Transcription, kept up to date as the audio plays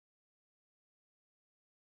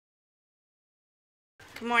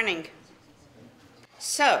Good morning.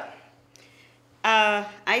 So,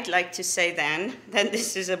 I'd like to say then that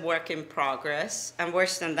this is a work in progress, and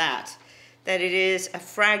worse than that it is a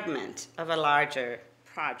fragment of a larger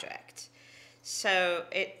project. So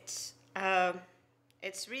it's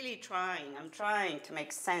really I'm trying to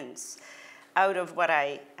make sense out of what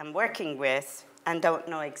I am working with and don't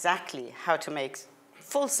know exactly how to make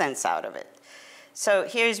full sense out of it. So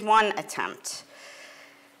here's one attempt.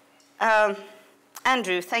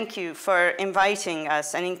 Andrew, thank you for inviting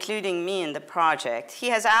us and including me in the project. He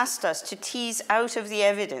has asked us to tease out of the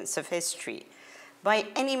evidence of history, by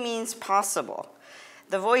any means possible,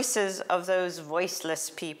 the voices of those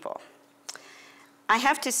voiceless people. I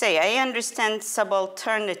have to say, I understand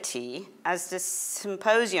subalternity, as this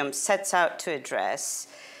symposium sets out to address,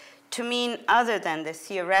 to mean other than the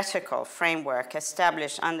theoretical framework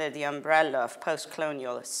established under the umbrella of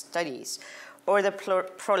post-colonial studies, or the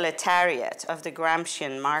proletariat of the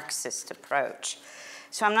Gramscian Marxist approach.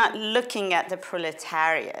 So I'm not looking at the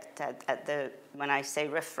proletariat, when I say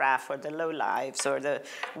riffraff or the lowlifes or the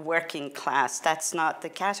working class. That's not the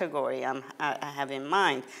category I have in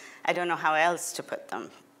mind. I don't know how else to put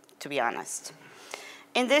them, to be honest.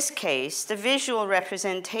 In this case, the visual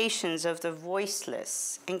representations of the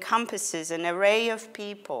voiceless encompasses an array of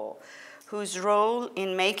people whose role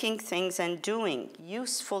in making things and doing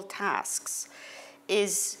useful tasks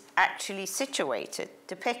is actually situated,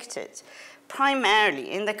 depicted, primarily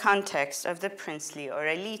in the context of the princely or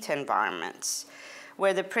elite environments,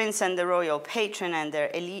 where the prince and the royal patron and their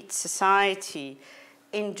elite society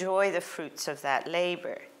enjoy the fruits of that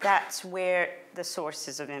labor. That's where the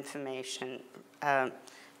sources of information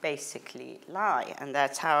basically lie, and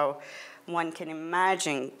that's how one can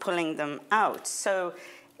imagine pulling them out. So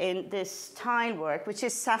in this tile work, which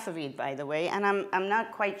is Safavid, by the way, and I'm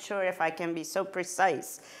not quite sure if I can be so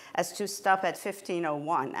precise as to stop at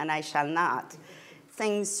 1501, and I shall not.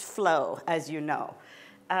 Things flow, as you know.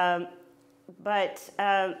 But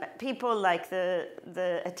people like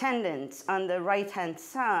the attendants on the right-hand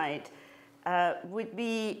side would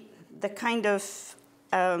be the kind of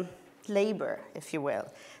labor, if you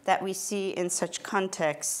will, that we see in such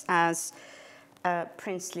contexts as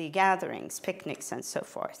princely gatherings, picnics, and so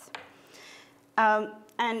forth. And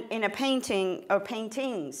in a painting, or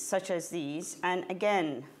paintings such as these, and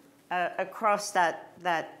again, across that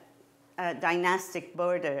dynastic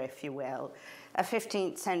border, if you will, a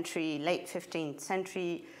 15th century, late 15th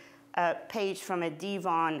century page from a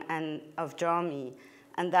divan of Jami,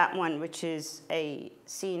 and that one, which is a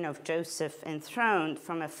scene of Joseph enthroned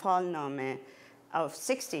from a Falname of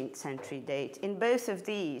 16th century date. In both of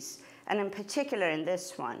these, and in particular in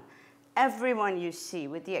this one, everyone you see,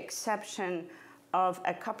 with the exception of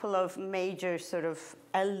a couple of major sort of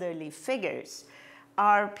elderly figures,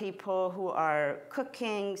 are people who are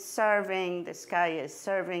cooking, serving. This guy is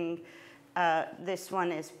serving. This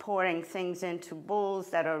one is pouring things into bowls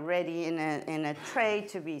that are ready in a tray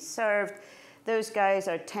to be served. Those guys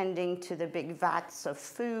are tending to the big vats of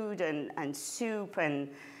food and soup and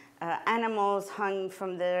animals hung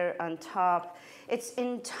from there on top. It's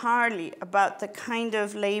entirely about the kind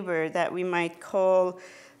of labor that we might call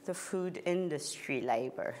the food industry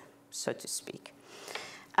labor, so to speak.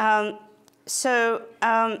 I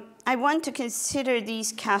want to consider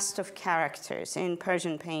these cast of characters in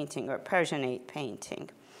Persian painting or Persianate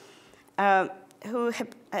painting, who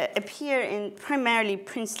appear in primarily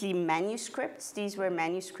princely manuscripts. These were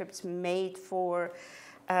manuscripts made for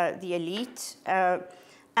the elite,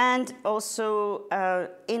 and also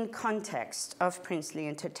in context of princely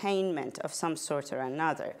entertainment of some sort or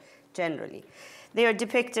another, generally. They are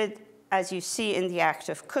depicted, as you see, in the act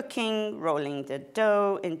of cooking, rolling the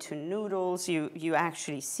dough into noodles. You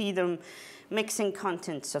actually see them mixing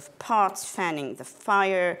contents of pots, fanning the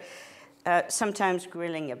fire, sometimes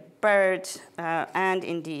grilling a bird, and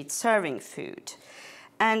indeed serving food.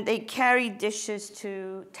 And they carry dishes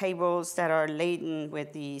to tables that are laden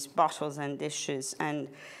with these bottles and dishes. And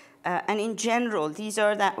in general, these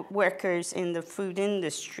are that workers in the food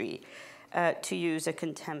industry, to use a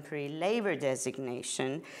contemporary labor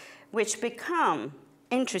designation, which become,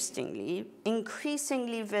 interestingly,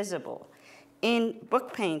 increasingly visible in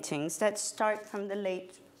book paintings that start from the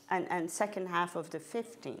late and second half of the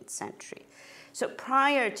 15th century. So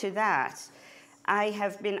prior to that, I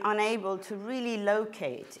have been unable to really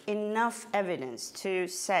locate enough evidence to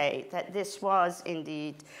say that this was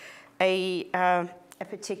indeed a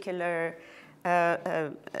particularly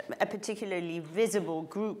visible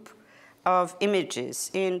group of images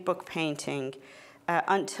in book painting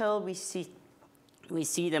until we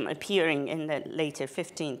see them appearing in the later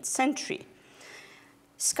 15th century.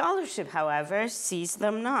 Scholarship, however, sees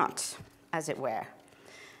them not, as it were.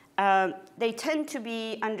 They tend to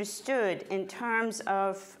be understood in terms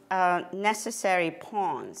of necessary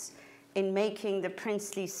pawns in making the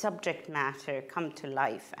princely subject matter come to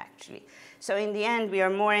life, actually. So in the end, we are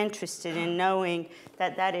more interested in knowing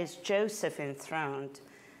that that is Joseph enthroned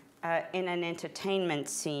in an entertainment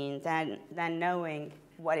scene than knowing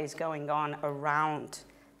what is going on around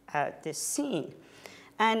this scene.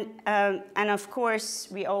 And of course,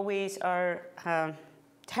 we always are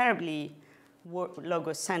terribly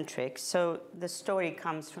logocentric, so the story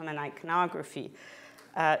comes from an iconography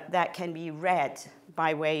that can be read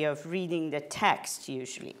by way of reading the text,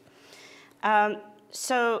 usually.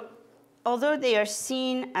 So although they are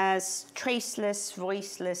seen as traceless,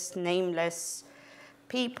 voiceless, nameless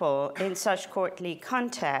people in such courtly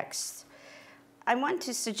contexts, I want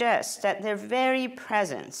to suggest that their very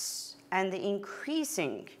presence and the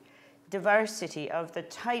increasing diversity of the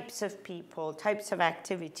types of people, types of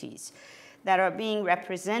activities that are being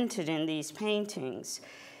represented in these paintings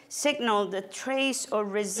signal the trace or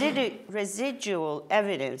residual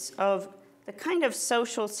evidence of the kind of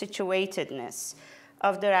social situatedness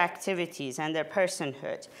of their activities and their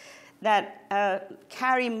personhood that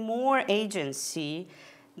carry more agency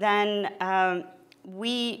than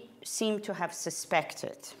we seem to have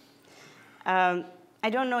suspected. I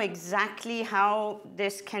don't know exactly how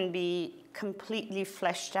this can be completely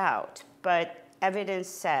fleshed out, but evidence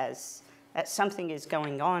says that something is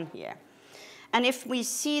going on here. And if we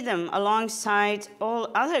see them alongside all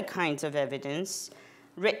other kinds of evidence,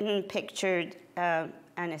 written, pictured, and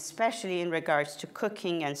especially in regards to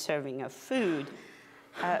cooking and serving of food,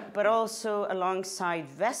 but also alongside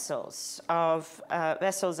vessels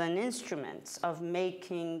and instruments of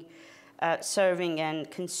making, serving, and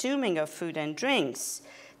consuming of food and drinks,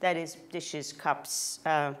 that is, dishes, cups,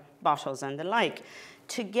 bottles, and the like,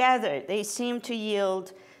 together they seem to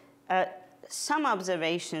yield some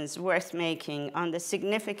observations worth making on the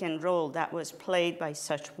significant role that was played by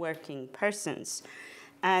such working persons.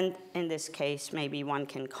 And in this case, maybe one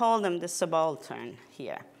can call them the subaltern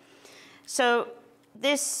here. So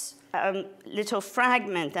this little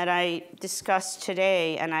fragment that I discussed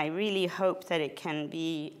today, and I really hope that it can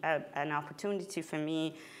be an opportunity for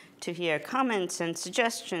me to hear comments and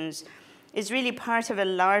suggestions, is really part of a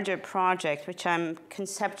larger project which I'm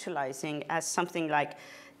conceptualizing as something like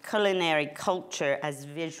culinary culture as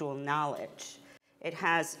visual knowledge. It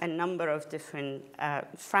has a number of different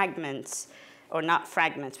fragments, or not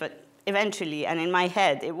fragments, but eventually, and in my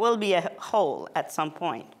head, it will be a whole at some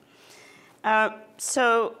point.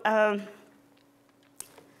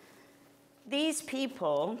 These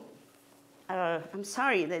people, I'm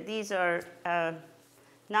sorry that these are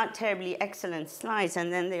not terribly excellent slides,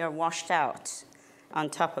 and then they are washed out on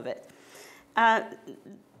top of it.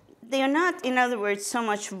 They are not, in other words, so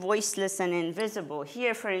much voiceless and invisible.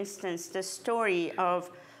 Here, for instance, the story of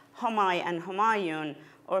Homay and Humayun,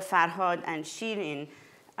 or Farhad and Shirin,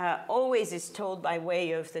 always is told by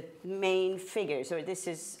way of the main figures, or this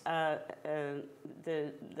is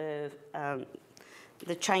the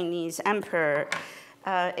Chinese emperor.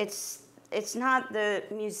 It's not the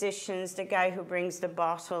musicians, the guy who brings the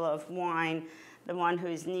bottle of wine, the one who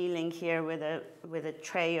is kneeling here with a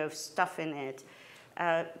tray of stuff in it.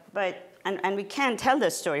 And we can tell the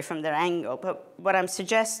story from their angle, but what I'm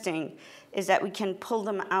suggesting is that we can pull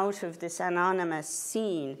them out of this anonymous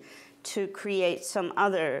scene to create some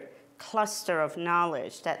other cluster of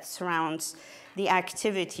knowledge that surrounds the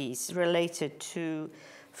activities related to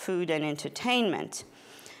food and entertainment.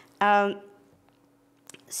 The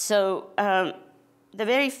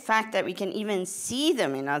very fact that we can even see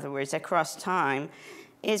them, in other words, across time,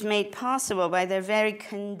 is made possible by their very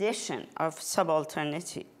condition of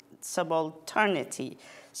subalternity,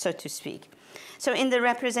 so to speak. So in the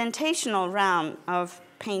representational realm of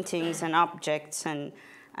paintings and objects, and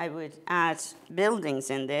I would add buildings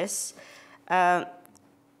in this, the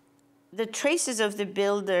traces of the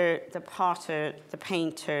builder, the potter, the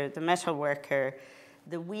painter, the metalworker,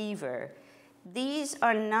 the weaver, these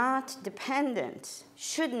are not dependent,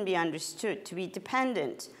 shouldn't be understood to be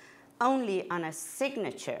dependent only on a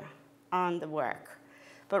signature on the work,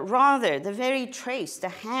 but rather the very trace, the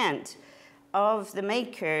hand of the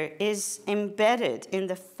maker is embedded in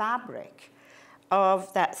the fabric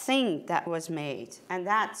of that thing that was made, and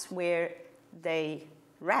that's where they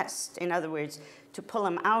rest. In other words, to pull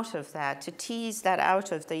them out of that, to tease that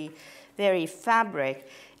out of the very fabric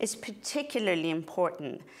is particularly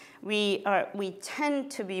important. We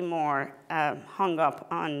tend to be more hung up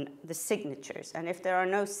on the signatures, and if there are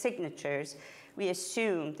no signatures, we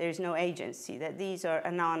assume there's no agency, that these are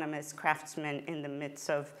anonymous craftsmen in the midst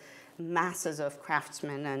of masses of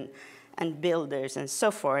craftsmen and builders and so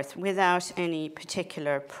forth, without any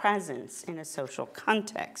particular presence in a social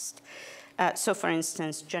context. So for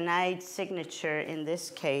instance, Junaid's signature in this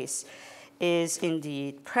case is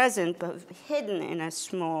indeed present, but hidden in a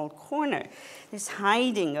small corner. This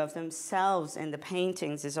hiding of themselves in the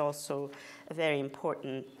paintings is also a very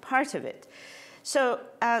important part of it. So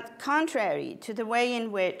contrary to the way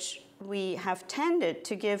in which we have tended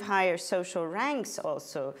to give higher social ranks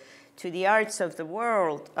also to the arts of the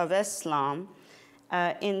world of Islam,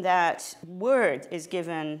 in that word is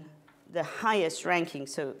given the highest ranking,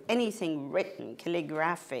 so anything written,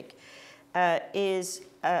 calligraphic, is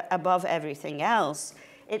above everything else.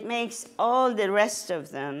 It makes all the rest of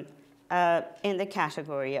them in the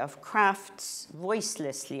category of crafts,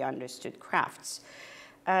 voicelessly understood crafts.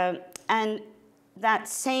 And that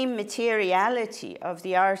same materiality of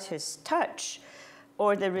the artist's touch,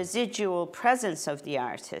 or the residual presence of the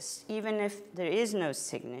artist, even if there is no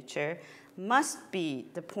signature, must be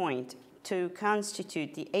the point to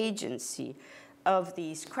constitute the agency of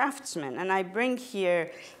these craftsmen. And I bring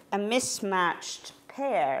here a mismatched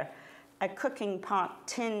pair, a cooking pot,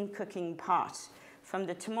 tin cooking pot from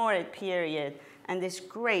the Timurid period, and this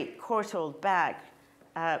great Courtauld bag,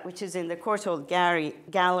 which is in the Courtauld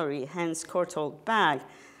gallery, hence Courtauld bag,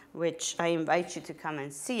 which I invite you to come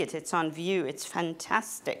and see it. It's on view, it's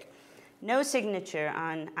fantastic. No signature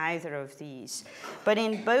on either of these. But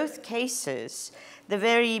in both cases, the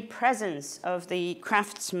very presence of the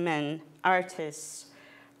craftsmen, artists,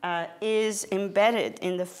 is embedded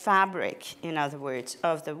in the fabric, in other words,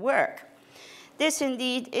 of the work. This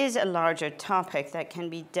indeed is a larger topic that can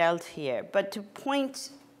be dealt here, but to point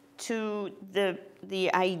to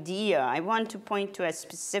the idea, I want to point to a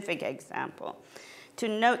specific example, to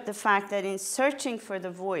note the fact that in searching for the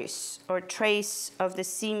voice or trace of the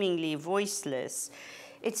seemingly voiceless,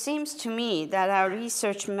 it seems to me that our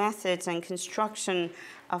research methods and construction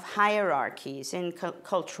of hierarchies in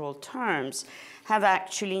cultural terms have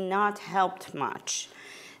actually not helped much.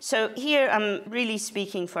 So here I'm really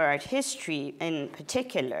speaking for art history in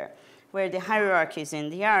particular, where the hierarchies in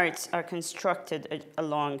the arts are constructed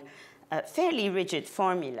along fairly rigid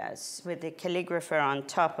formulas with the calligrapher on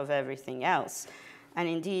top of everything else. And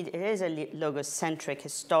indeed, it is a logocentric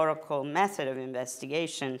historical method of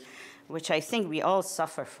investigation, which I think we all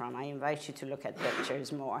suffer from. I invite you to look at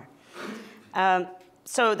lectures more.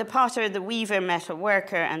 So the potter, the weaver, metal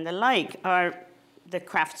worker, and the like are the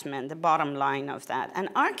craftsmen, the bottom line of that. And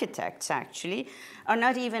architects, actually, are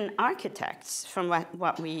not even architects from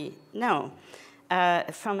what we know.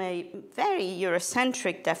 From a very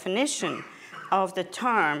Eurocentric definition of the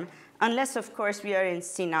term, unless, of course, we are in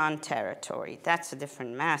Sinan territory. That's a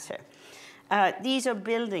different matter. These are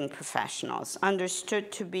building professionals,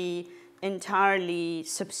 understood to be entirely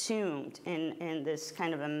subsumed in this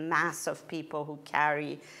kind of a mass of people who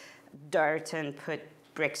carry dirt and put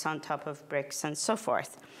bricks on top of bricks and so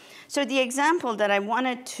forth. So the example that I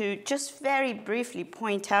wanted to just very briefly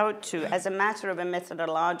point out to as a matter of a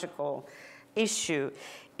methodological issue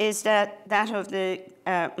is that of the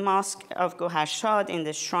Mosque of Gohar Shad in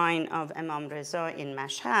the shrine of Imam Reza in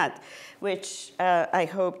Mashhad, which I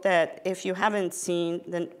hope that if you haven't seen,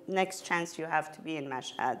 the next chance you have to be in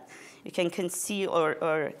Mashhad, you can conceal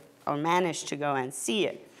or manage to go and see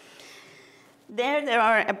it. There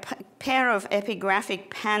are a pair of epigraphic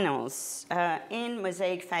panels in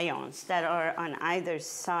mosaic faience that are on either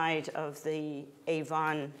side of the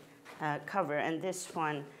Avon cover, and this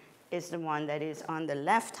one is the one that is on the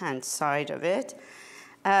left-hand side of it.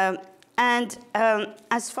 As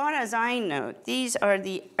far as I know, these are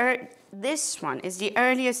this one is the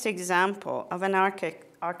earliest example of an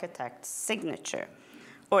architect's signature,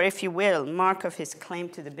 or if you will, mark of his claim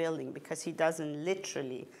to the building, because he doesn't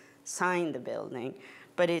literally sign the building,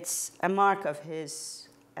 but it's a mark of his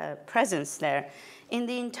presence there. In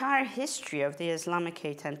the entire history of the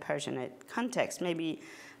Islamicate and Persianate context, maybe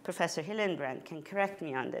Professor Hillenbrand can correct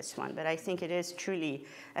me on this one, but I think it is truly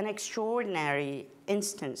an extraordinary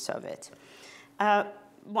instance of it.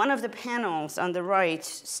 One of the panels on the right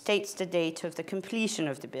states the date of the completion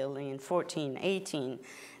of the building in 1418.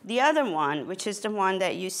 The other one, which is the one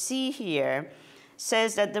that you see here,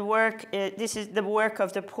 says that this is the work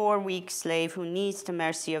of the poor, weak slave who needs the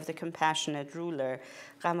mercy of the compassionate ruler,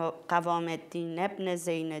 Qawamuddin ibn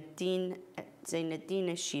Zainuddin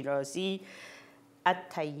Shirazi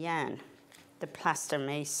At-Tayyan, the plaster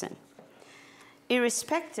mason.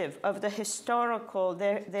 Irrespective of the historical,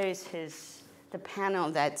 there is the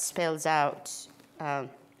panel that spells out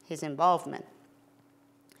his involvement.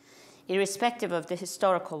 irrespective of the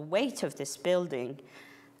historical weight of this building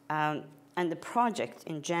and the project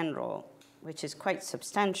in general, which is quite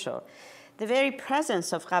substantial, the very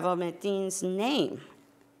presence of Ghavameddin's name,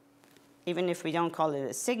 even if we don't call it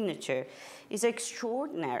a signature, is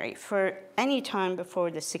extraordinary for any time before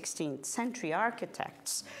the 16th century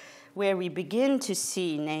architects, where we begin to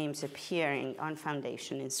see names appearing on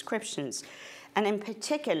foundation inscriptions. And in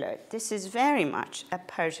particular, this is very much a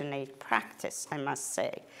Persianate practice, I must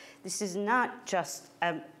say. This is not just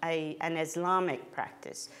an Islamic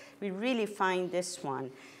practice. We really find this one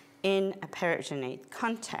in a Persianate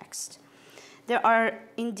context. There are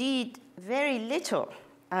indeed very little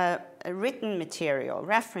written material,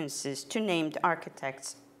 references to named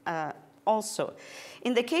architects also.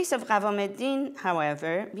 In the case of Ghavameddin,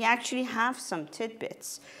 however, we actually have some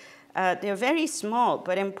tidbits. They're very small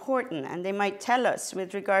but important, and they might tell us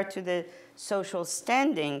with regard to the social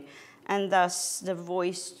standing and thus the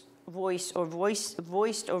voiced or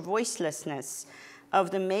voicelessness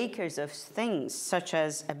of the makers of things, such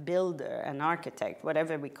as a builder, an architect,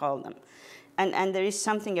 whatever we call them. And there is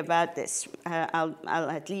something about this. I'll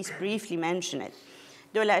at least briefly mention it.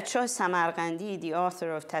 Dawlat Shah Samarkandi, the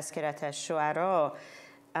author of Tazkirat al-Shu'ara,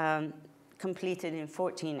 completed in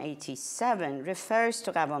 1487, refers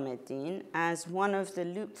to Ghavameddin as one of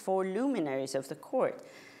the 4 luminaries of the court.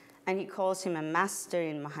 And he calls him a master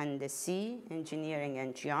in Muhandisi, engineering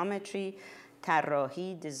and geometry,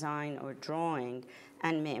 Tarrahi, design or drawing,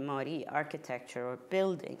 and Me'mari, architecture or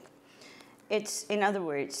building. In other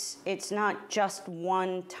words, it's not just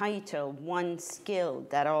one title, one skill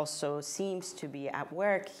that also seems to be at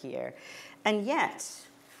work here. And yet,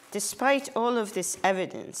 despite all of this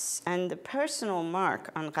evidence and the personal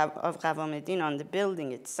mark of Ghavameddin on the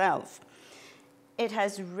building itself, it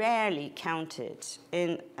has rarely counted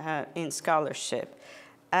in scholarship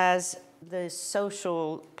as the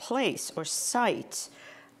social place or site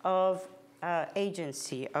of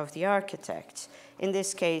agency of the architect. In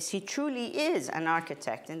this case, he truly is an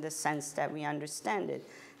architect in the sense that we understand it,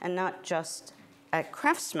 and not just a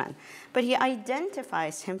craftsman. But he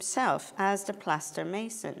identifies himself as the plaster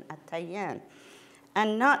mason at Tayyan,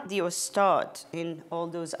 and not the ustad in all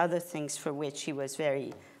those other things for which he was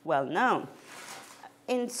very well known.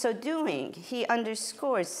 In so doing, he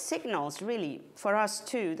underscores, signals really for us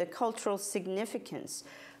too, the cultural significance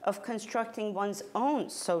of constructing one's own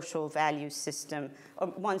social value system, or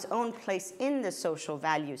one's own place in the social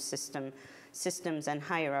value systems and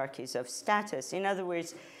hierarchies of status. In other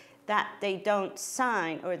words, that they don't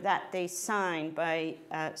sign, or that they sign by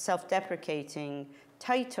self-deprecating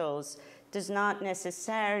titles, does not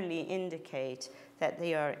necessarily indicate that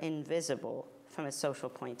they are invisible from a social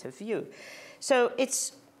point of view. So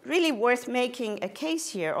it's really worth making a case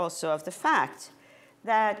here also of the fact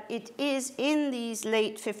that it is in these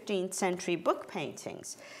late 15th century book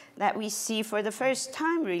paintings that we see for the first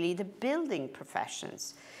time really the building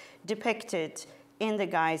professions depicted in the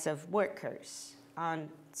guise of workers on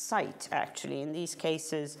site, actually. In these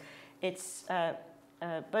cases, it's,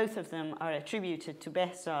 both of them are attributed to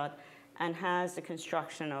Behzad and has the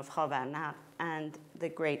construction of Khavarnaq and the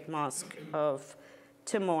great mosque of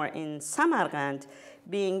Timur in Samarkand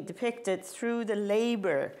being depicted through the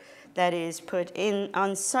labor that is put in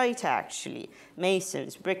on site, actually.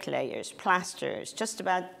 Masons, bricklayers, plasterers, just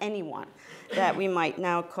about anyone that we might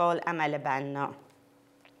now call amal banna.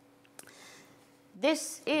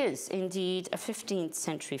 This is indeed a 15th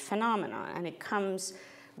century phenomenon, and it comes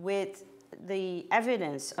with the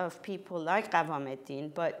evidence of people like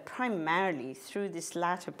Ghavameddin, but primarily through this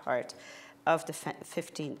latter part of the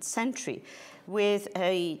 15th century, with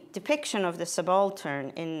a depiction of the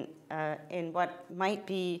subaltern in what might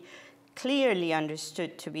be clearly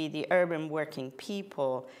understood to be the urban working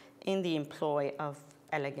people in the employ of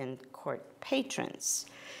elegant court patrons.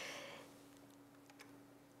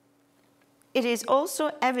 It is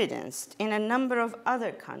also evidenced in a number of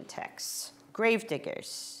other contexts.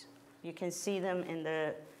 Gravediggers, you can see them in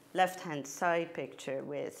the left-hand side picture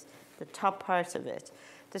with the top part of it.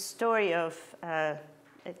 The story of,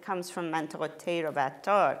 it comes from Mantarote of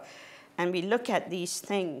Attar, and we look at these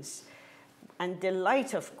things and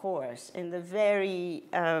delight, of course, in the very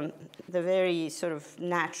sort of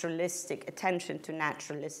naturalistic, attention to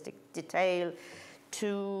naturalistic detail,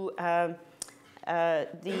 to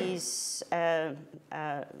these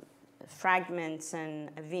fragments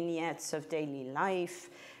and vignettes of daily life.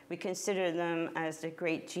 We consider them as the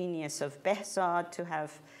great genius of Behzad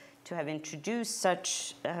to have introduced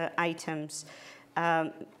such items,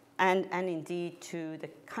 and indeed to the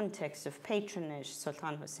context of patronage,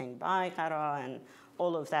 Sultan Hussein Baigara and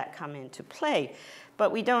all of that come into play.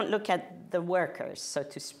 But we don't look at the workers, so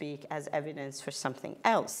to speak, as evidence for something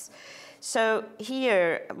else. So here,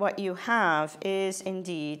 what you have is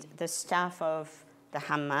indeed the staff of the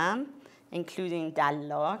hammam, including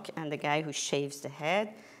Dallak and the guy who shaves the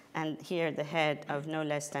head. And here the head of no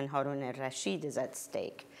less than Harun al-Rashid is at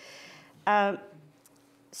stake.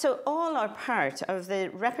 So all are part of the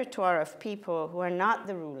repertoire of people who are not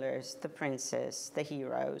the rulers, the princes, the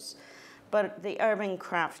heroes, but the urban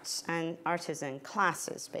crafts and artisan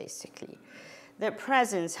classes, basically. Their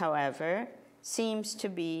presence, however, seems to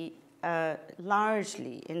be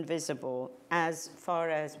largely invisible as far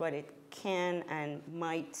as what it can and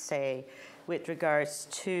might say with regards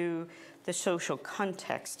to the social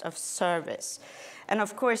context of service. And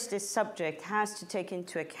of course, this subject has to take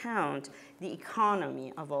into account the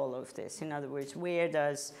economy of all of this. In other words, where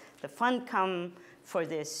does the fund come for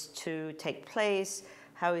this to take place?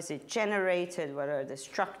 How is it generated? What are the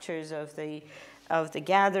structures of the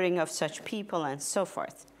gathering of such people, and so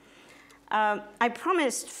forth? I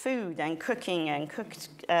promised food and cooking and cooked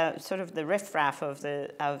sort of the riffraff of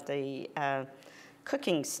the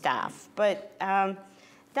cooking staff, but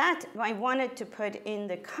that I wanted to put in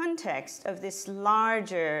the context of this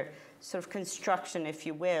larger sort of construction, if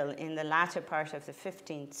you will, in the latter part of the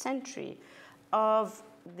 15th century of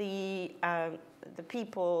the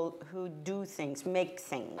people who do things, make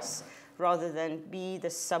things, rather than be the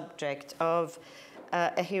subject of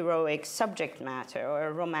a heroic subject matter or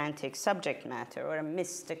a romantic subject matter or a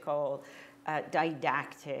mystical,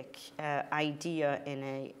 didactic idea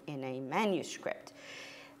in a manuscript.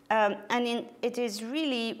 It is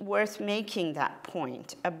really worth making that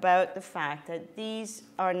point about the fact that these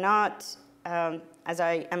are not, as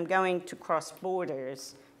I am going to cross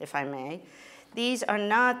borders, if I may, these are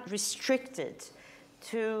not restricted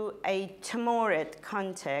to a Timurid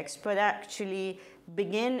context, but actually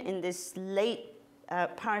begin in this late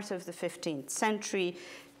part of the 15th century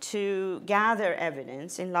to gather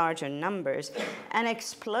evidence in larger numbers and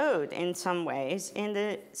explode in some ways in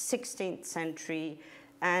the 16th century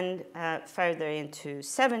and further into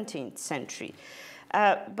 17th century.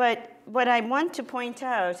 But what I want to point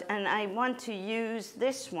out, and I want to use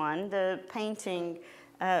this one, the painting,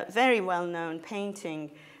 very well-known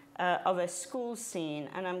painting of a school scene,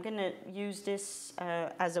 and I'm going to use this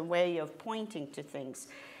as a way of pointing to things.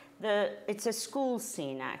 It's a school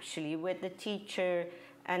scene, actually, with the teacher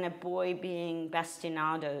and a boy being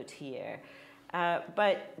bastinadoed here.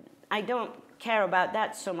 But I don't care about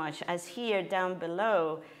that so much as here down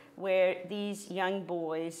below, where these young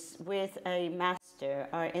boys with a master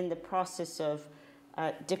are in the process of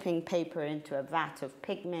dipping paper into a vat of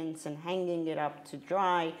pigments and hanging it up to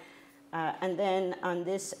dry. And then on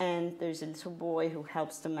this end, there's a little boy who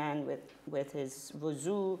helps the man with his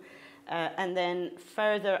wuzu. And then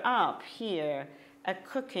further up here, a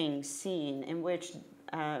cooking scene in which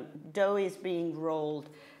dough is being rolled,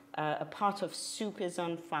 a pot of soup is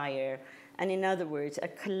on fire, and in other words, a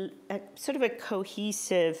sort of a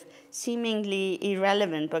cohesive, seemingly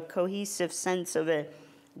irrelevant, but cohesive sense of a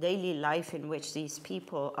daily life in which these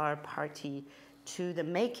people are party to the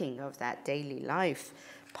making of that daily life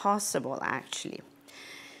possible, actually.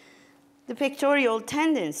 The pictorial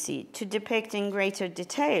tendency to depict in greater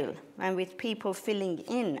detail and with people filling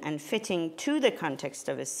in and fitting to the context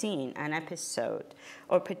of a scene, an episode,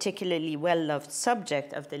 or particularly well-loved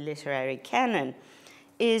subject of the literary canon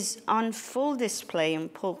is on full display in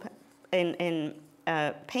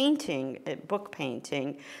painting, book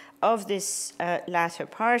painting, of this latter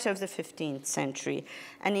part of the 15th century,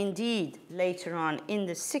 and indeed later on in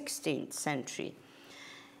the 16th century.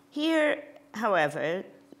 Here, however,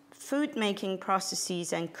 food-making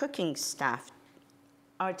processes and cooking staff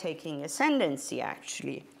are taking ascendancy,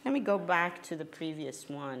 actually. Let me go back to the previous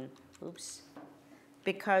one. Oops.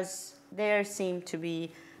 Because there seemed to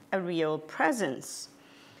be a real presence.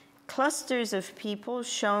 Clusters of people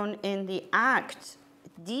shown in the act,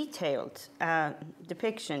 detailed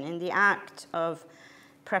depiction in the act of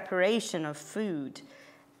preparation of food,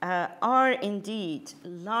 are indeed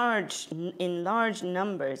in large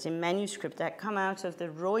numbers in manuscript that come out of the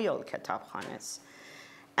royal kitabkhanas.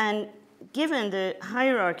 And given the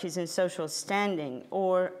hierarchies in social standing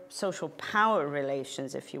or social power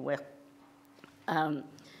relations, if you will,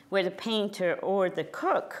 where the painter or the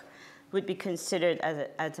cook would be considered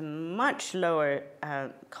as a much lower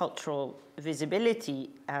cultural visibility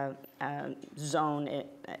zone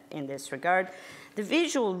in this regard, the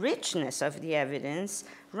visual richness of the evidence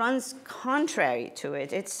runs contrary to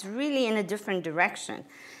it. It's really in a different direction.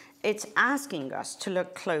 It's asking us to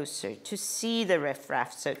look closer, to see the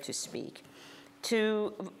riffraff, so to speak.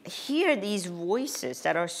 to hear these voices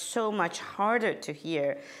that are so much harder to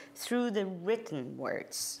hear through the written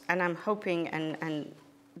words. And I'm hoping and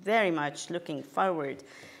very much looking forward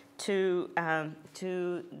to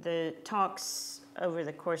the talks over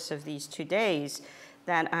the course of these 2 days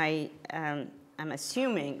that I'm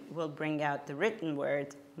assuming will bring out the written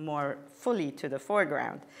word more fully to the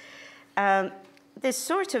foreground. This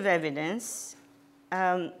sort of evidence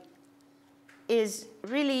is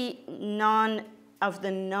really of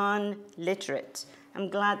the non-literate. I'm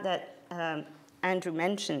glad that Andrew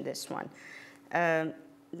mentioned this one,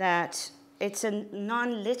 that it's a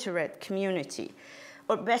non-literate community.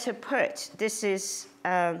 Or better put, this is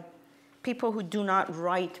people who do not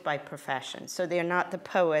write by profession. So they're not the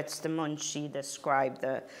poets, the munshi, the scribe,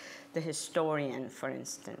 the historian, for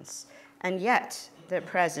instance. And yet, their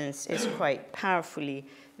presence is quite powerfully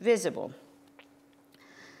visible.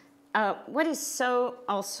 What is so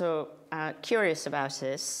also curious about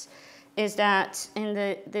this is that in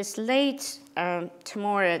this late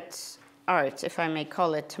Timurid art, if I may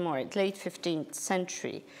call it Timurid, late 15th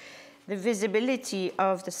century, the visibility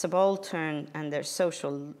of the subaltern and their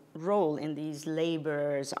social role in these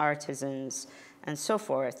laborers, artisans, and so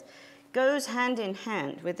forth goes hand in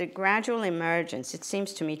hand with the gradual emergence. It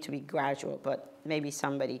seems to me to be gradual, but maybe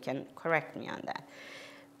somebody can correct me on that.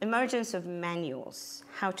 Emergence of manuals,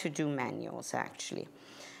 how to do manuals, actually.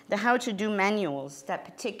 The how to do manuals that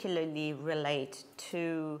particularly relate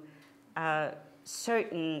to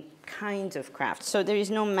certain kinds of crafts. So there is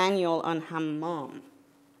no manual on hammam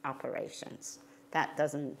operations. That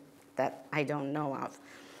I don't know of.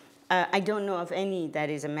 I don't know of any that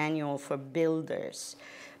is a manual for builders.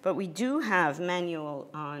 But we do have manual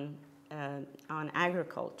on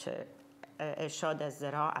agriculture, Irshad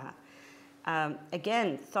al-Zira'a.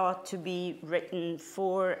 Again, thought to be written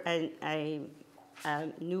for a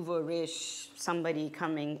nouveau riche, somebody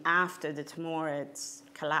coming after the Timurid's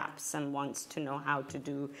collapse and wants to know how to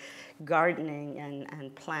do gardening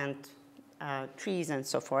and plant trees and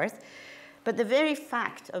so forth. But the very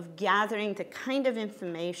fact of gathering the kind of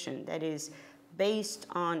information that is based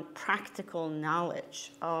on practical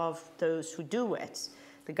knowledge of those who do it,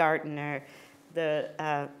 the gardener, the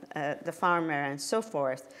farmer, and so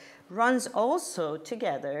forth, runs also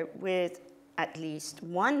together with at least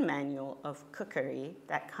one manual of cookery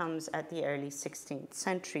that comes at the early 16th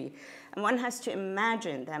century. And one has to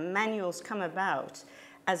imagine that manuals come about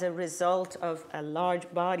as a result of a large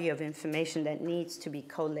body of information that needs to be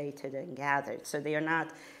collated and gathered. So they are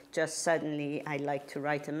not just suddenly, I like to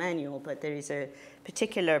write a manual, but there is a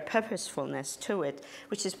particular purposefulness to it,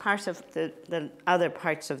 which is part of the other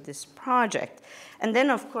parts of this project. And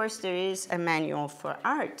then, of course, there is a manual for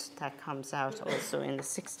art that comes out also in the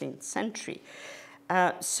 16th century.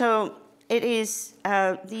 So it is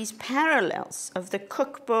these parallels of the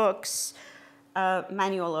cookbooks,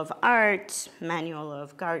 manual of art, manual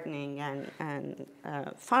of gardening and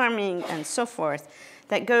farming, and so forth,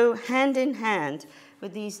 that go hand in hand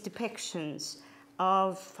with these depictions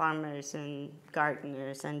of farmers and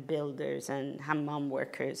gardeners and builders and hammam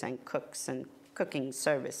workers and cooks and cooking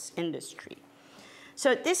service industry.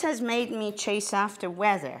 So this has made me chase after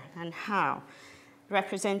whether and how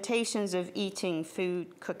representations of eating,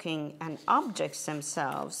 food, cooking, and objects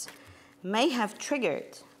themselves may have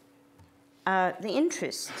triggered the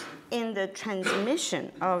interest in the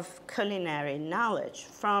transmission of culinary knowledge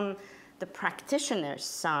from the practitioner's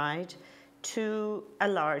side to a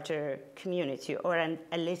larger community, or an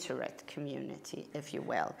illiterate community, if you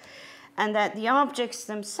will. And that the objects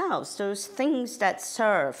themselves, those things that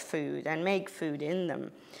serve food and make food in them,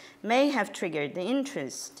 may have triggered the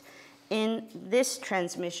interest in this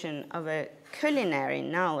transmission of a culinary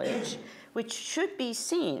knowledge, which should be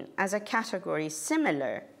seen as a category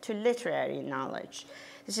similar to literary knowledge.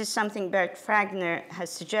 This is something Bert Fragner has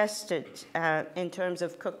suggested in terms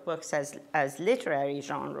of cookbooks as literary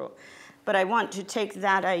genre. But I want to take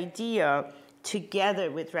that idea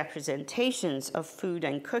together with representations of food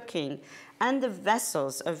and cooking and the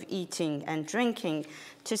vessels of eating and drinking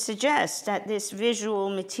to suggest that this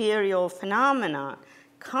visual material phenomena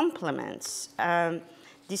complements,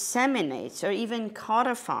 disseminates, or even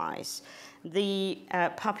codifies the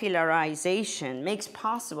popularization, makes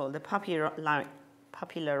possible the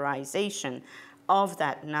popularization of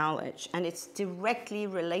that knowledge. And it's directly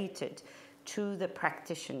related to the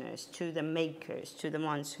practitioners, to the makers, to the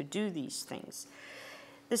ones who do these things.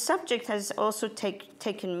 The subject has also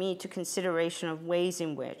taken me to consideration of ways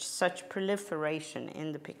in which such proliferation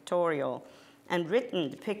in the pictorial and written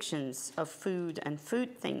depictions of food and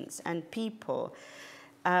food things and people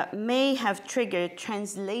may have triggered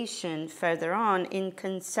translation further on in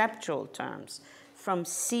conceptual terms, from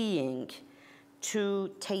seeing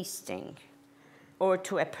to tasting, or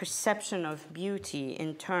to a perception of beauty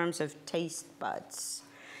in terms of taste buds.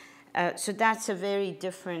 So that's a very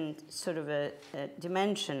different sort of a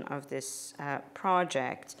dimension of this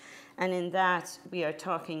project. And in that, we are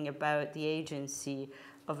talking about the agency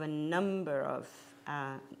of a number of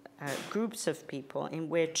groups of people in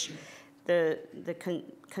which the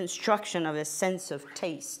construction of a sense of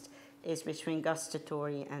taste is between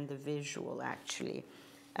gustatory and the visual, actually.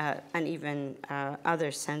 And even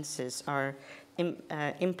other senses are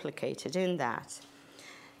implicated in that.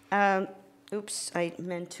 Oops, I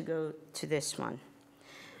meant to go to this one.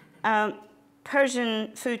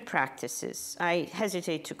 Persian food practices. I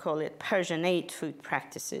hesitate to call it Persianate food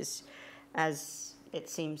practices, as it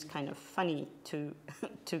seems kind of funny to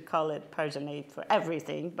call it Persianate for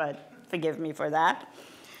everything, but forgive me for that.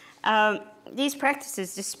 These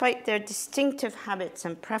practices, despite their distinctive habits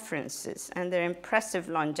and preferences and their impressive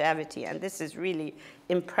longevity, and this is really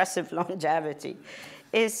impressive longevity,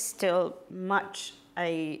 is still much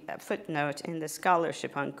a footnote in the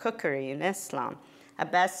scholarship on cookery in Islam.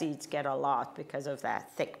 Abbasids get a lot because of that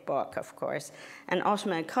thick book, of course, and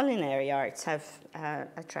Ottoman culinary arts have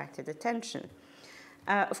attracted attention.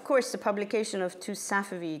 Of course, the publication of 2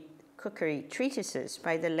 Safavid cookery treatises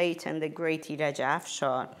by the late and the great Iraj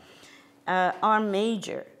Afshar are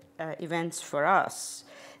major events for us.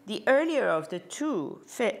 The earlier of the two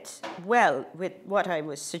fit well with what I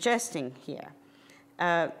was suggesting here,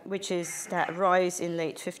 which is that rise in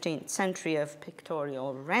late 15th century of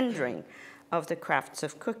pictorial rendering of the crafts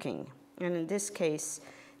of cooking. And in this case,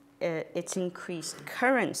 its increased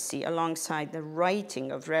currency alongside the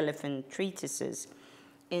writing of relevant treatises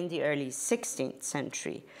in the early 16th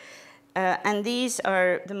century. And these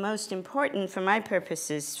are the most important for my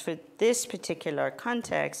purposes for this particular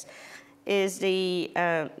context is the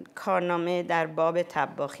کارنامه در باب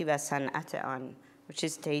طباخی و صنعت آن, which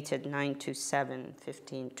is dated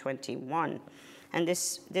 927-1521. And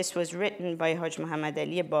this was written by Haj Muhammad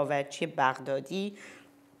Ali Bawarchi Baghdadi,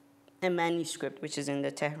 a manuscript which is in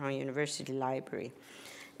the Tehran University Library.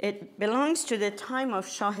 It belongs to the time of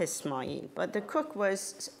Shah Ismail, but the cook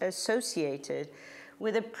was associated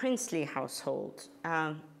with a princely household.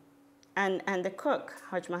 And the cook,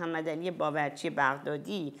 Haj Muhammad Ali Bawarchi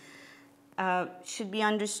Baghdadi, should be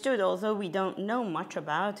understood, although we don't know much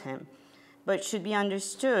about him, but should be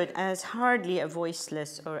understood as hardly a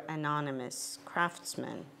voiceless or anonymous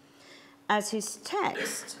craftsman, as his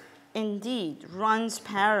text indeed runs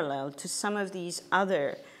parallel to some of these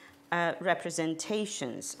other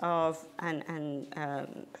representations of and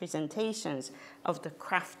presentations of the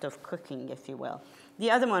craft of cooking, if you will. The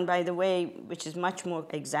other one, by the way, which is much more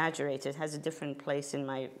exaggerated, has a different place in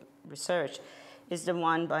my research, is the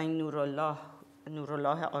one by Nurullah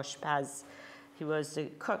Ashpaz. He was the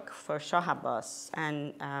cook for Shah Abbas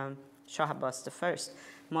and Shah Abbas I,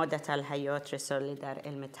 Madat al-Hayat Risale dar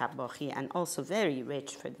ilm tabakhi, and also very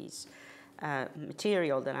rich for these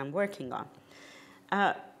material that I'm working on.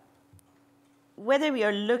 Whether we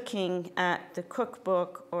are looking at the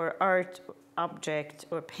cookbook or art object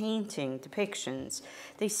or painting depictions,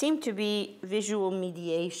 they seem to be visual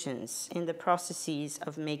mediations in the processes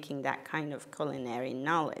of making that kind of culinary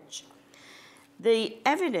knowledge. The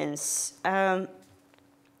evidence, I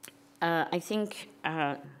think,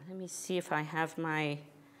 let me see if I have my,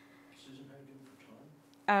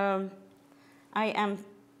 I am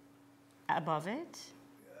above it.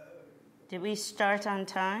 Did we start on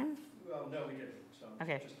time? Well, no, we didn't. So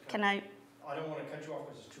okay, can I? I don't want to cut you off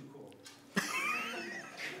because it's too cool.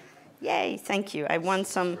 Yay, thank you. I want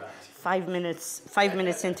some 5 minutes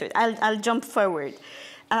into it. I'll jump forward.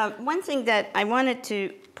 One thing that I wanted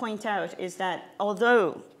to point out is that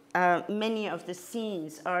although many of the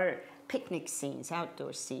scenes are picnic scenes,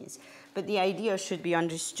 outdoor scenes, but the idea should be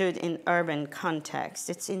understood in urban context.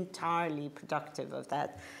 It's entirely productive of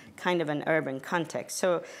that kind of an urban context.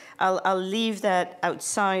 So I'll leave that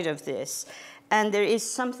outside of this. And there is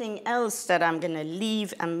something else that I'm going to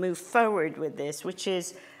leave and move forward with this, which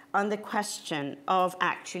is on the question of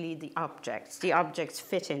actually the objects. The objects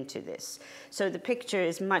fit into this. So the picture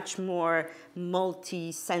is much more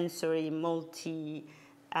multi-sensory,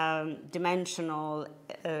 multi-dimensional,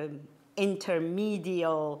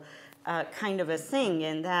 intermedial kind of a thing,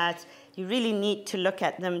 in that you really need to look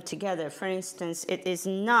at them together. For instance, it is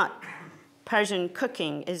not, Persian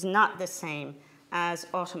cooking is not the same as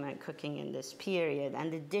Ottoman cooking in this period,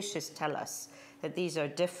 and the dishes tell us that these are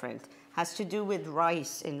different. Has to do with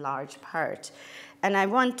rice in large part. And I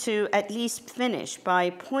want to at least finish by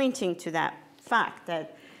pointing to that fact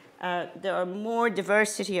that there are more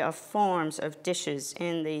diversity of forms of dishes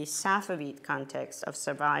in the Safavid context of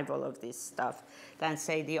survival of this stuff than,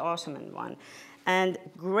 say, the Ottoman one. And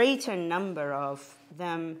greater number of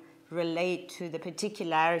them relate to the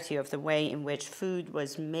particularity of the way in which food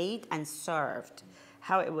was made and served.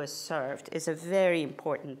 How it was served is a very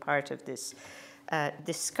important part of this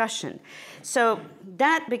discussion. So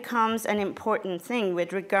that becomes an important thing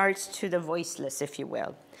with regards to the voiceless, if you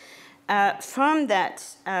will. From that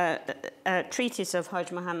treatise of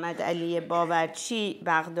Haj Muhammad Ali Bawarchi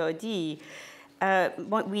Baghdadi,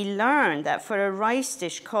 we learn that for a rice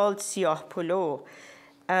dish called siyah polo,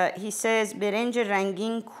 he says, برنج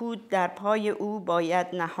رنگین کود در پای او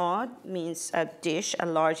باید نهاد, means a dish, a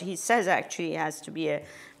large, he says actually it has to be a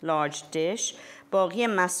large dish. باقی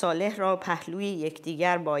مصالح را پهلوی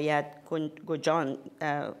یکدیگر باید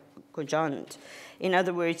گنجاند. In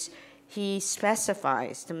other words, he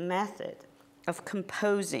specifies the method of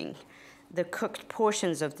composing the cooked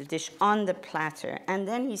portions of the dish on the platter. And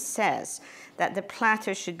then he says that the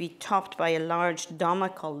platter should be topped by a large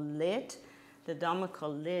domical lid. The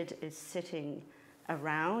domical lid is sitting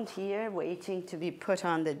around here, waiting to be put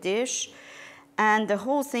on the dish. And the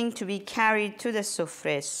whole thing to be carried to the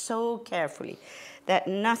sufre so carefully that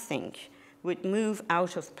nothing would move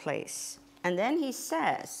out of place. And then he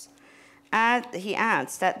says, he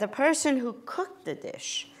adds that the person who cooked the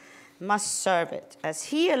dish must serve it, as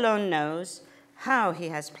he alone knows how he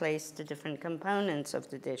has placed the different components of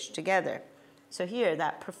the dish together. So here,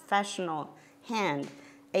 that professional hand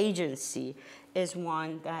agency is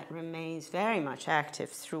one that remains very much active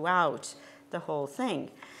throughout the whole thing.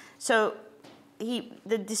 So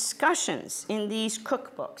the discussions in these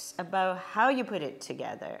cookbooks about how you put it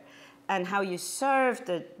together and how you serve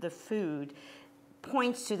the food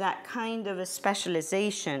points to that kind of a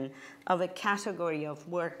specialization of a category of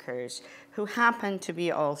workers who happen to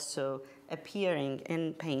be also appearing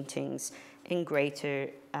in paintings in greater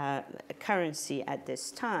currency at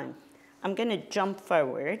this time. I'm going to jump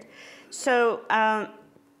forward. So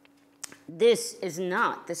this is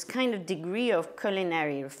not, this kind of degree of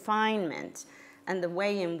culinary refinement and the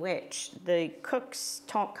way in which the cooks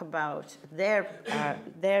talk about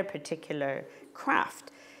their particular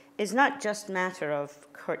craft is not just a matter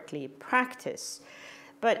of courtly practice,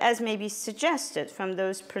 but as may be suggested from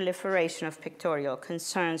those proliferation of pictorial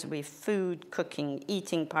concerns with food, cooking,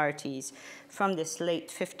 eating parties from this late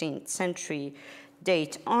 15th century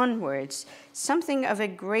date onwards, something of a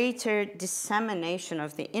greater dissemination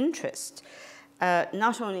of the interest,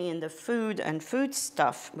 not only in the food and food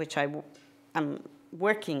stuff, which I'm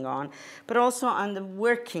working on, but also on the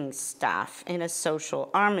working staff in a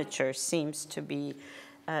social armature seems to be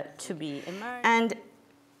emerging. And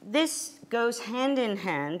this goes hand in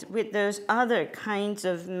hand with those other kinds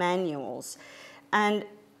of manuals. And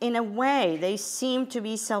in a way, they seem to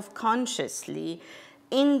be self-consciously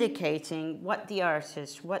indicating what the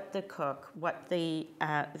artist, what the cook, what the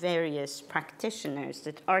various practitioners,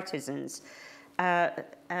 the artisans'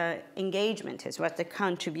 engagement is, what the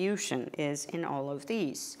contribution is in all of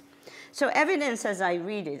these. So evidence as I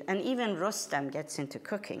read it, and even Rustam gets into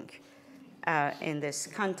cooking in this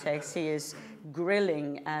context. He is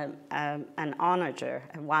grilling an onager,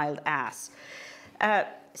 a wild ass.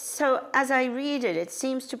 So as I read it, it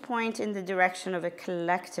seems to point in the direction of a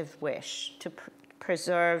collective wish to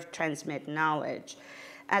preserve, transmit knowledge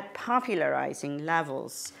at popularizing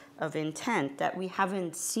levels of intent that we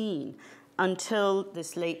haven't seen until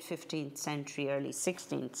this late 15th century, early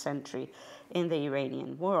 16th century in the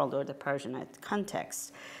Iranian world or the Persian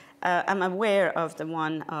context. I'm aware of the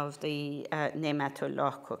one of the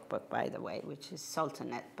Ne'matullah cookbook, by the way, which is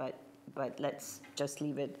Sultanate, but let's just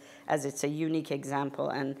leave it as it's a unique example,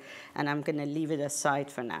 and I'm going to leave it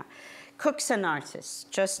aside for now. Cooks and artists,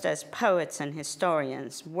 just as poets and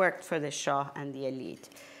historians, worked for the Shah and the elite.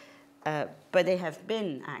 But they have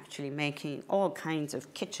been actually making all kinds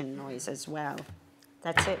of kitchen noise as well.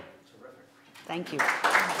 That's it. Terrific. Thank you.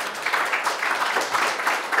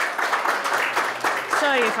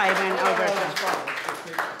 Sorry if I went over.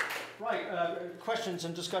 Right, questions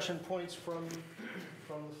and discussion points from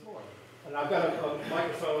the floor. And I've got a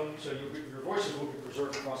microphone, so your voices will be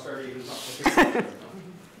preserved for posterity.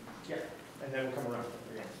 Yeah, and then we'll come around.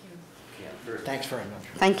 Yeah, Thanks very much.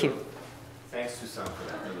 Thank you. thanks Sussan for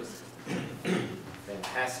that. That was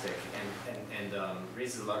fantastic and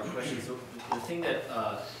raises a lot of questions. So the thing that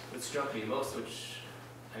what struck me most, which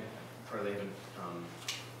I probably haven't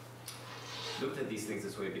looked at these things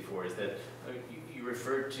this way before, is that you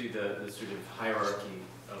referred to the sort of hierarchy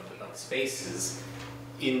of spaces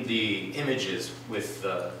in the images with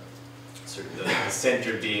sort of the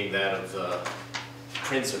center being that of the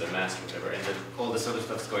prince or the master, or whatever, and then all this other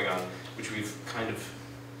stuff's going on, which we've kind of,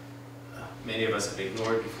 many of us have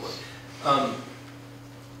ignored before.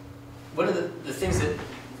 One of the things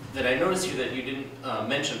that I noticed here that you didn't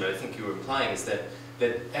mention, but I think you were implying, is that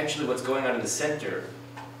actually what's going on in the center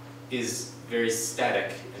is very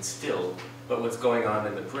static and still, but what's going on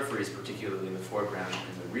in the peripheries, particularly in the foreground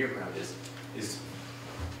and the rear ground, is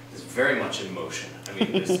very much in motion. I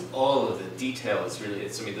mean, all of the detail is really,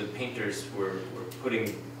 I mean, the painters were putting,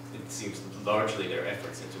 it seems, largely their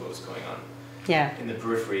efforts into what was going on in the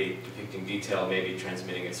periphery, depicting detail, maybe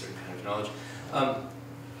transmitting a certain kind of knowledge.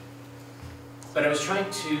 But I was trying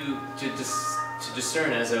to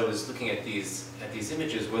discern, as I was looking at these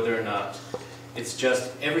images, whether or not it's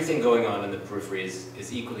just everything going on in the periphery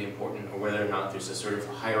is equally important, or whether or not there's a sort of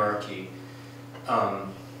hierarchy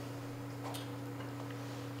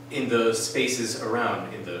in the spaces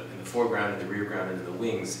around, in the foreground, in the rear ground, and in the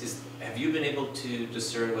wings. Have you been able to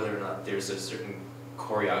discern whether or not there's a certain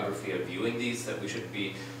choreography of viewing these that we should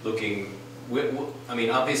be looking? I mean,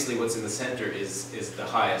 obviously, what's in the center is the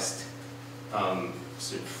highest.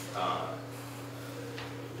 Sort of,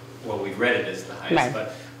 well, we've read it as the highest, right.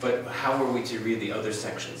 But how are we to read the other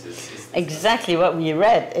sections? Exactly what we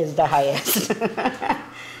read is the highest.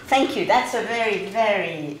 Thank you. That's a very,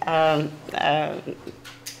 very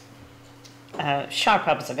sharp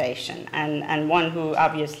observation, and one who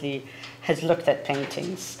obviously has looked at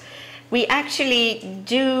paintings. We actually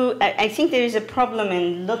do, I think there is a problem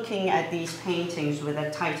in looking at these paintings with a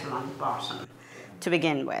title on the bottom to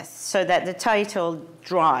begin with, so that the title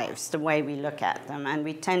drives the way we look at them, and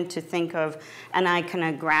we tend to think of an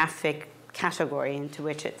iconographic category into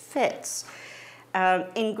which it fits.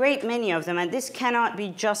 In great many of them, and this cannot be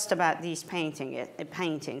just about these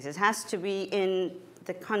paintings, it has to be in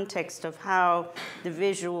the context of how the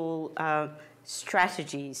visual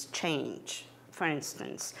strategies change, for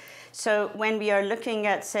instance. So when we are looking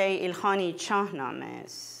at, say, Ilkhani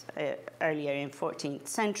Shahnames, earlier in 14th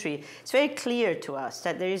century, it's very clear to us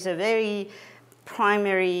that there is a very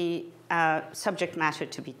primary subject matter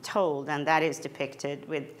to be told, and that is depicted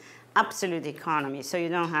with absolute economy, so you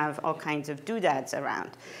don't have all kinds of doodads around.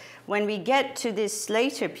 When we get to this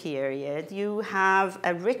later period, you have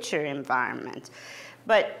a richer environment.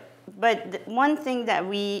 But one thing that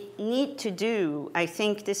we need to do, I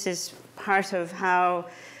think this is part of how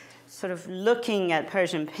sort of looking at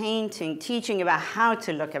Persian painting, teaching about how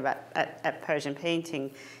to look at Persian painting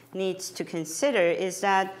needs to consider, is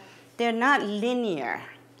that they're not linear.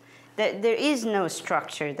 That there is no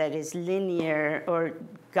structure that is linear or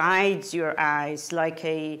guides your eyes, like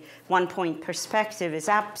a one-point perspective is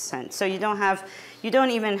absent. So you don't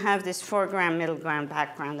even have this foreground, middle ground,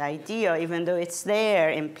 background idea, even though it's there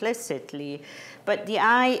implicitly. But the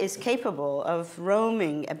eye is capable of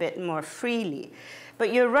roaming a bit more freely.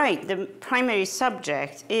 But you're right, the primary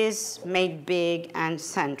subject is made big and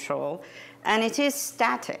central, and it is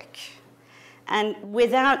static. And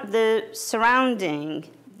without the surrounding,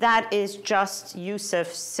 that is just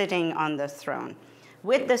Yusuf sitting on the throne.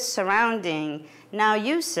 With the surrounding, now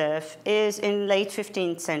Yusuf is in late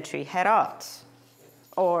 15th century Herat,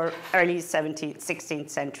 or early 16th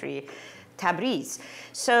century Tabriz.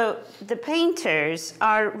 So the painters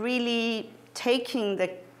are really taking the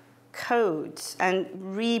codes and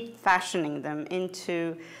refashioning them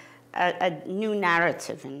into a new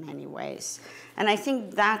narrative in many ways. And I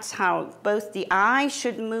think that's how both the eye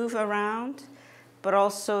should move around, but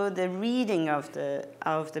also the reading of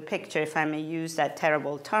the picture, if I may use that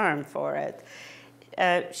terrible term for it,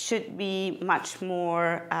 should be much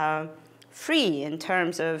more free in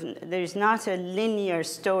terms of there's not a linear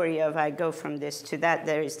story of I go from this to that,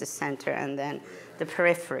 there is the center and then the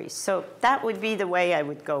periphery. So that would be the way I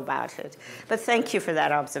would go about it. But thank you for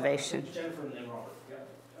that observation. Jennifer and then Robert. Yeah.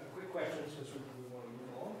 A quick question since we want to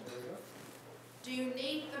move on. There we go. Do you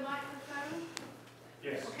need the microphone?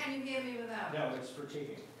 Yes. Or can you hear me without? No, it's for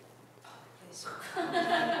TV. Oh, please.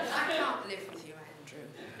 I can't live with you, Andrew.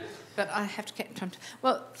 But I have to get time to...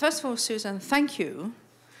 Well, first of all, Sussan, thank you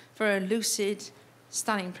for a lucid,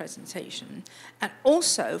 stunning presentation, and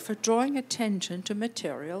also for drawing attention to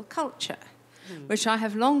material culture, which I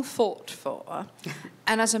have long fought for.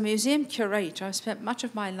 And as a museum curator, I've spent much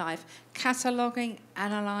of my life cataloguing,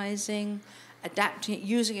 analysing, adapting it,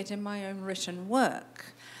 using it in my own written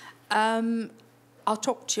work. I'll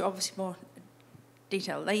talk to you obviously more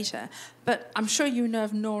detail later, but I'm sure you know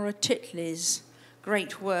of Nora Titley's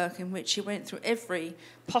great work in which she went through every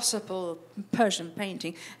possible Persian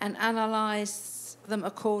painting and analysed them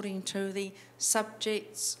according to the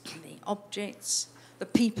subjects, the objects, the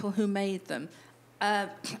people who made them.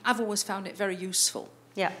 I've always found it very useful.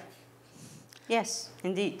 Yeah. Yes,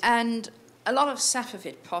 indeed. And a lot of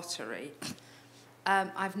Safavid pottery,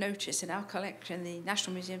 I've noticed in our collection, the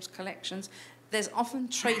National Museum's collections, there's often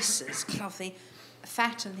traces of the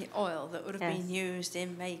fat and the oil that would have been used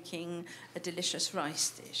in making a delicious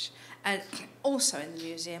rice dish. And also in the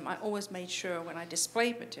museum, I always made sure when I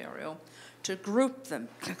displayed material to group them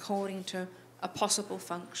according to a possible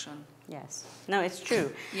function. Yes. No, it's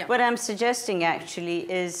true. Yeah. What I'm suggesting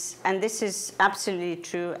actually is, and this is absolutely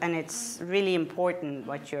true, and it's really important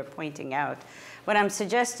what you're pointing out, what I'm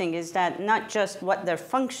suggesting is that not just what their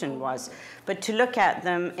function was, but to look at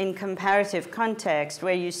them in comparative context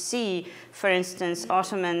where you see, for instance,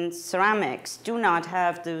 Ottoman ceramics do not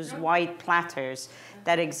have those white platters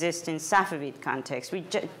that exist in Safavid context. We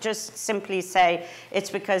just simply say it's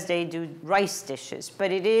because they do rice dishes,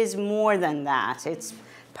 but it is more than that. It's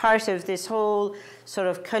part of this whole sort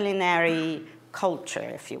of culinary culture,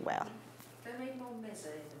 if you will. They make more meze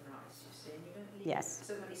than rice, you see, and you don't leave Yes.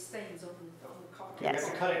 so many stains on the carpet. Yes. You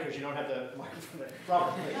have to cut it because you don't have the microphone there.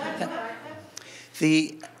 Robert,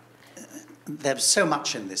 The, there's so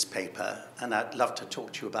much in this paper, and I'd love to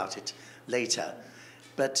talk to you about it later.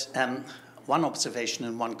 But one observation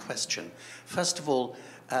and one question. First of all,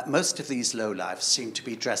 most of these lowlifes seem to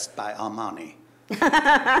be dressed by Armani.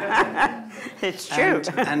 It's true.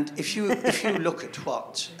 And if you look at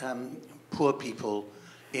what poor people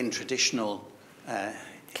in traditional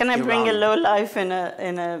Can I bring a Iran- low life in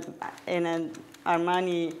an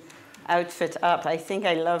Armani outfit up? I think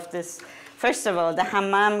I love this. First of all, the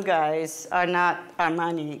hammam guys are not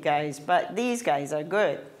Armani guys, but these guys are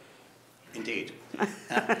good. Indeed.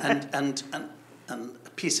 And a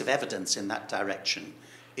piece of evidence in that direction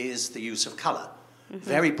is the use of colour.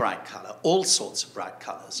 Very bright colour, all sorts of bright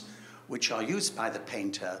colours, which are used by the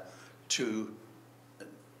painter to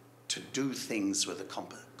do things with the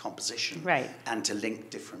composition, Right. and to link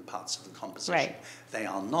different parts of the composition. Right. They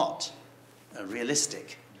are not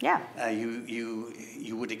realistic. Yeah.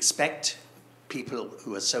 You would expect people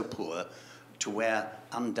who are so poor to wear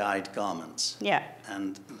undyed garments. Yeah.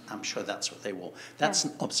 And I'm sure that's what they wore. That's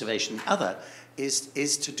an observation. The other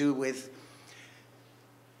is to do with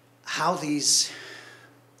how these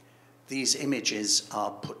images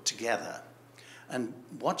are put together. And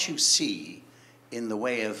what you see in the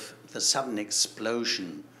way of the sudden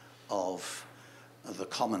explosion of the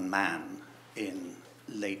common man in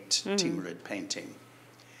late Timurid painting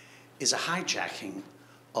is a hijacking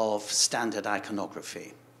of standard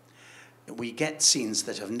iconography. We get scenes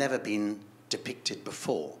that have never been depicted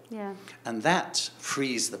before. Yeah. And that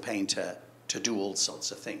frees the painter to do all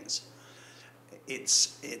sorts of things.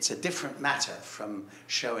 It's a different matter from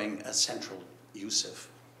showing a central Yusuf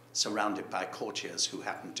surrounded by courtiers who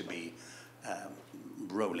happen to be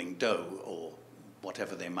rolling dough or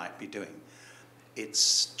whatever they might be doing.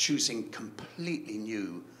 It's choosing completely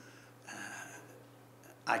new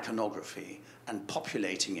iconography and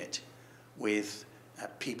populating it with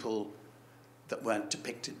people that weren't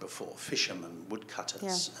depicted before, fishermen,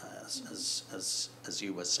 woodcutters, as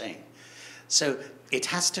you were saying. So it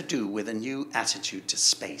has to do with a new attitude to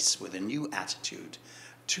space, with a new attitude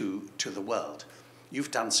to the world.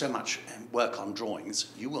 You've done so much work on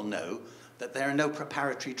drawings, you will know that there are no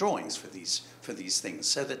preparatory drawings for these things,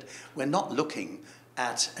 so that we're not looking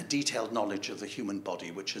at a detailed knowledge of the human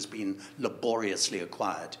body which has been laboriously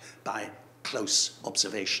acquired by close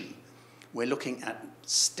observation. We're looking at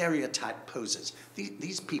stereotyped poses.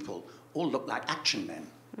 These people all look like action men.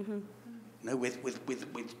 Mm-hmm. You know,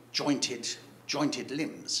 with jointed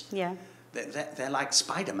limbs. Yeah. They're like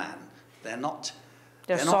Spider-Man. They're not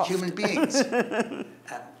human beings.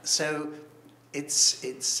 So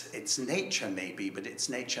it's nature maybe, but it's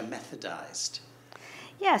nature methodized.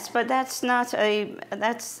 Yes, but that's not a.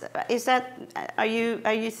 Is that? Are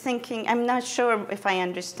you thinking? I'm not sure if I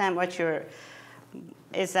understand what you're.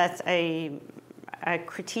 Is that a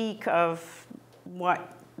critique of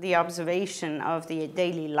what the observation of the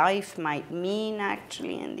daily life might mean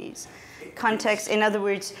actually in these contexts? In other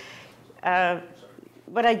words,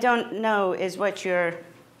 what I don't know is what you're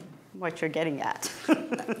getting at.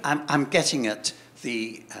 I'm getting at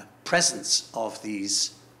the presence of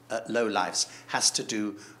these lowlifes has to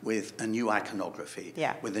do with a new iconography,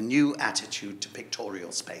 with a new attitude to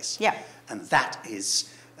pictorial space. Yeah. And that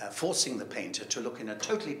is forcing the painter to look in a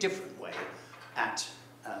totally different way at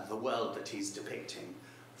the world that he's depicting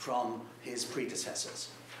from his predecessors.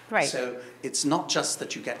 Right. So it's not just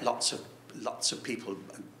that you get lots of people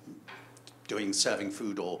serving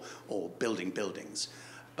food or building buildings,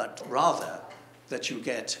 but rather that you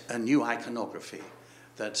get a new iconography,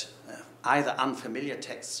 that either unfamiliar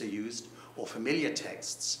texts are used or familiar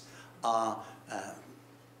texts are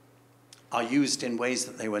used in ways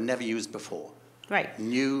that they were never used before. Right.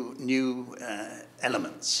 New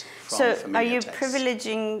elements from so familiar are you texts.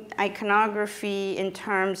 privileging iconography in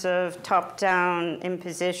terms of top-down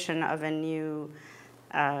imposition of a new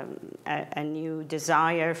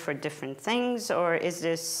desire for different things, or is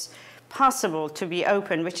this possible to be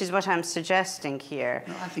open, which is what I'm suggesting here?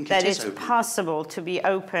 No, I think that it is it's open. possible to be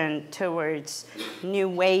open towards new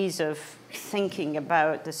ways of thinking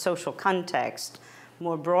about the social context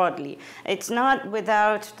more broadly. It's not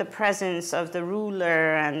without the presence of the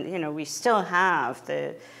ruler, and we still have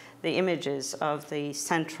the images of the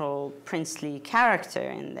central princely character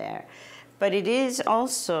in there. But it is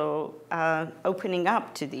also opening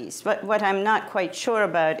up to these. But what I'm not quite sure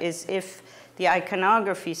about is if the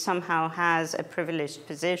iconography somehow has a privileged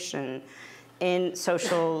position in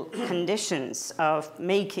social conditions of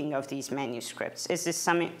making of these manuscripts. Is this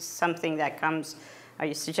something that comes, are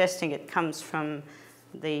you suggesting it comes from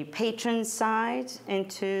the patron side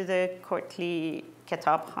into the courtly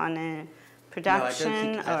kitabkhane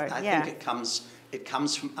production? No, I think it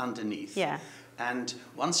comes from underneath. Yeah. And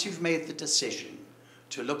once you've made the decision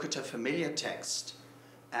to look at a familiar text,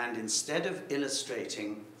 and instead of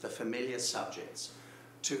illustrating the familiar subjects,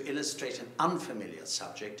 to illustrate an unfamiliar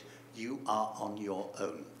subject, you are on your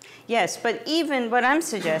own. Yes, but even what I'm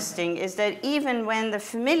suggesting is that even when the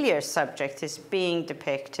familiar subject is being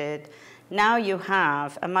depicted, now you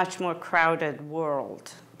have a much more crowded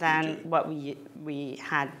world than what we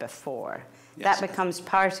had before. Yes. That becomes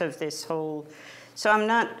part of this whole. So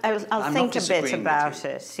I'll think a bit about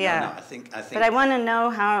it. Yeah. No, I think. But I want to know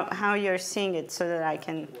how you're seeing it so that I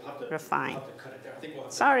can refine. We'll have to cut it there. I think we'll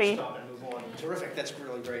have to Sorry. stop and move on. Terrific. That's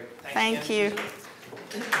really great. Thank you.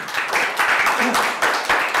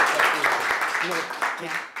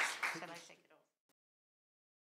 Yeah.